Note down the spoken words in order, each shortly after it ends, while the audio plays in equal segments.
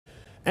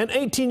An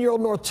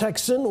 18-year-old North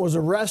Texan was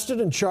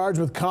arrested and charged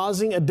with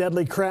causing a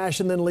deadly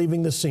crash and then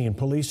leaving the scene.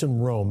 Police in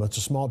Rhome, that's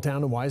a small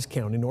town in Wise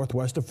County,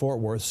 northwest of Fort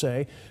Worth,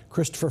 say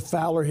Christopher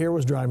Fowler here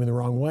was driving the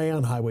wrong way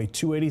on Highway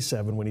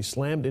 287 when he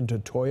slammed into a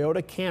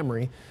Toyota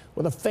Camry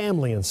with a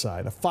family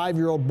inside. A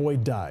 5-year-old boy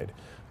died.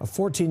 A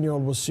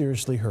 14-year-old was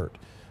seriously hurt.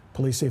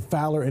 Police say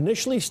Fowler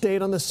initially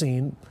stayed on the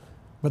scene,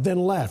 but then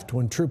left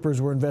when troopers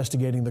were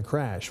investigating the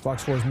crash.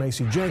 Fox 4's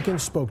Macy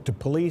Jenkins spoke to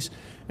police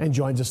and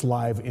joins us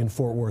live in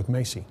Fort Worth.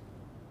 Macy.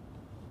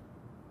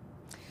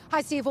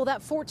 Hi, Steve. Well,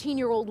 that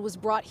 14-year-old was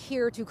brought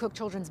here to Cook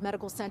Children's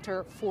Medical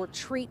Center for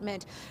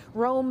treatment.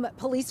 Rhome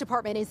Police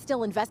Department is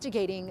still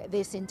investigating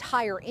this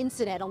entire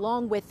incident,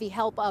 along with the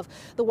help of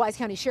the Wise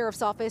County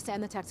Sheriff's Office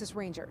and the Texas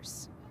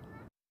Rangers.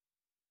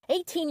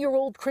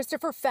 18-year-old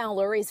Christopher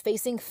Fowler is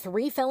facing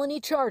 3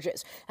 felony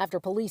charges after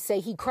police say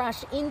he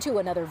crashed into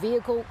another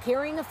vehicle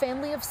carrying a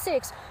family of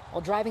 6 while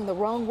driving the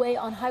wrong way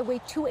on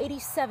Highway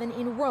 287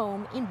 in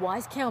Rhome in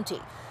Wise County.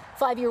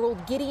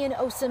 5-year-old Gideon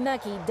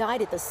Osameki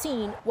died at the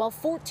scene, while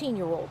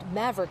 14-year-old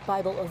Maverick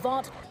Bible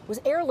Avant was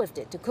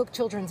airlifted to Cook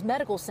Children's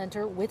Medical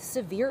Center with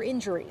severe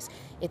injuries.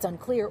 It's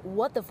unclear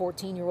what the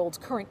 14-year-old's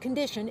current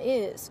condition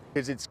is.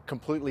 It's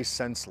completely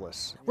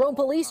senseless. Rhome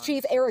Police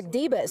Chief Eric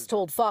Debus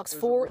told Fox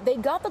 4 they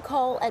got the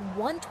call at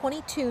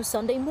 1:22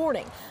 Sunday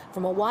morning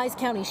from a Wise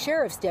County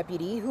Sheriff's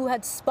deputy who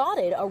had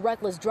spotted a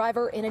reckless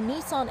driver in a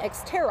Nissan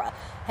Xterra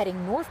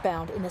heading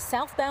northbound in the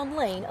southbound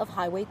lane of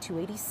Highway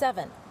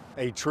 287.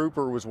 A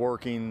trooper was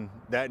working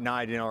that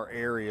night in our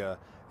area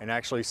and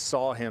actually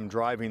saw him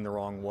driving the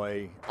wrong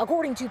way.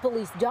 According to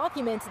police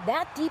documents,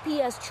 that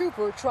DPS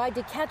trooper tried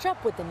to catch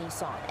up with the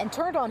Nissan and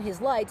turned on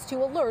his lights to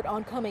alert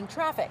oncoming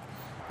traffic.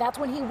 That's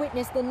when he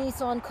witnessed the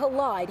Nissan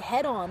collide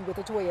head-on with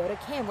a Toyota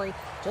Camry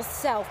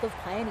just south of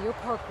Pioneer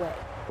Parkway.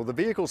 Well, the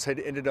vehicles had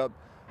ended up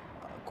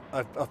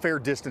a fair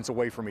distance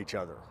away from each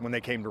other when they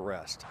came to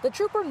rest. The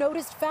trooper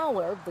noticed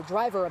Fowler, the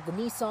driver of the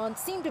Nissan,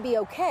 seemed to be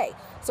okay,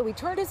 so he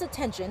turned his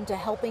attention to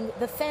helping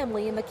the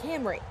family in the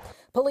Camry.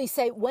 Police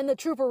say when the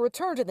trooper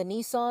returned to the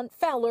Nissan,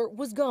 Fowler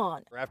was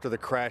gone. After the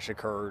crash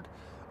occurred,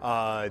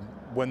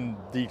 when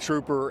the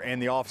trooper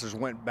and the officers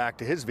went back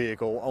to his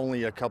vehicle,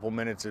 only a couple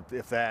minutes,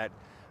 if that,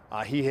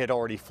 he had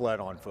already fled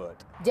on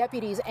foot.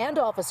 Deputies and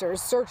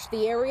officers searched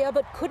the area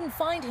but couldn't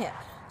find him,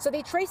 so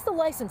they traced the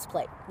license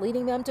plate,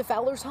 leading them to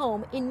Fowler's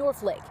home in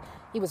Northlake.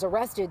 He was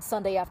arrested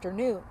Sunday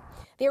afternoon.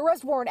 The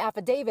arrest warrant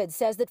affidavit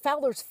says that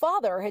Fowler's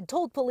father had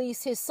told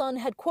police his son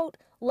had, quote,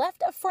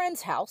 left a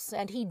friend's house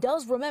and he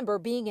does remember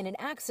being in an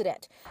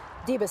accident.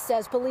 Debus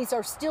says police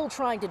are still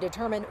trying to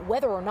determine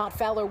whether or not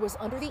Fowler was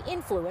under the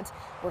influence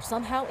or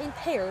somehow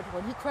impaired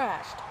when he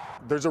crashed.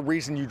 There's a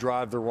reason you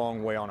drive the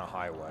wrong way on a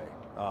highway.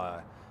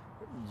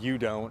 You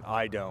don't,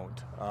 I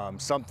don't.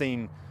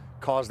 Something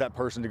caused that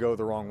person to go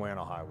the wrong way on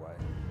a highway.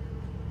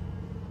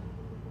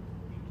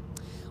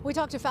 We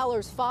talked to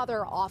Fowler's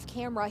father off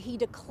camera. He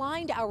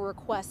declined our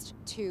request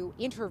to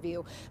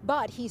interview,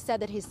 but he said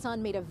that his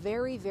son made a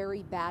very,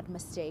 very bad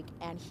mistake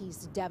and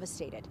he's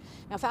devastated.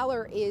 Now,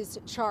 Fowler is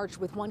charged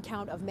with 1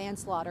 count of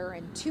manslaughter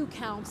and 2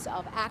 counts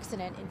of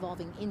accident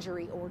involving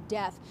injury or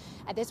death.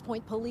 At this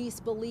point, police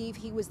believe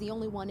he was the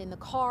only one in the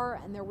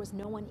car and there was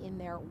no one in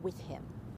there with him.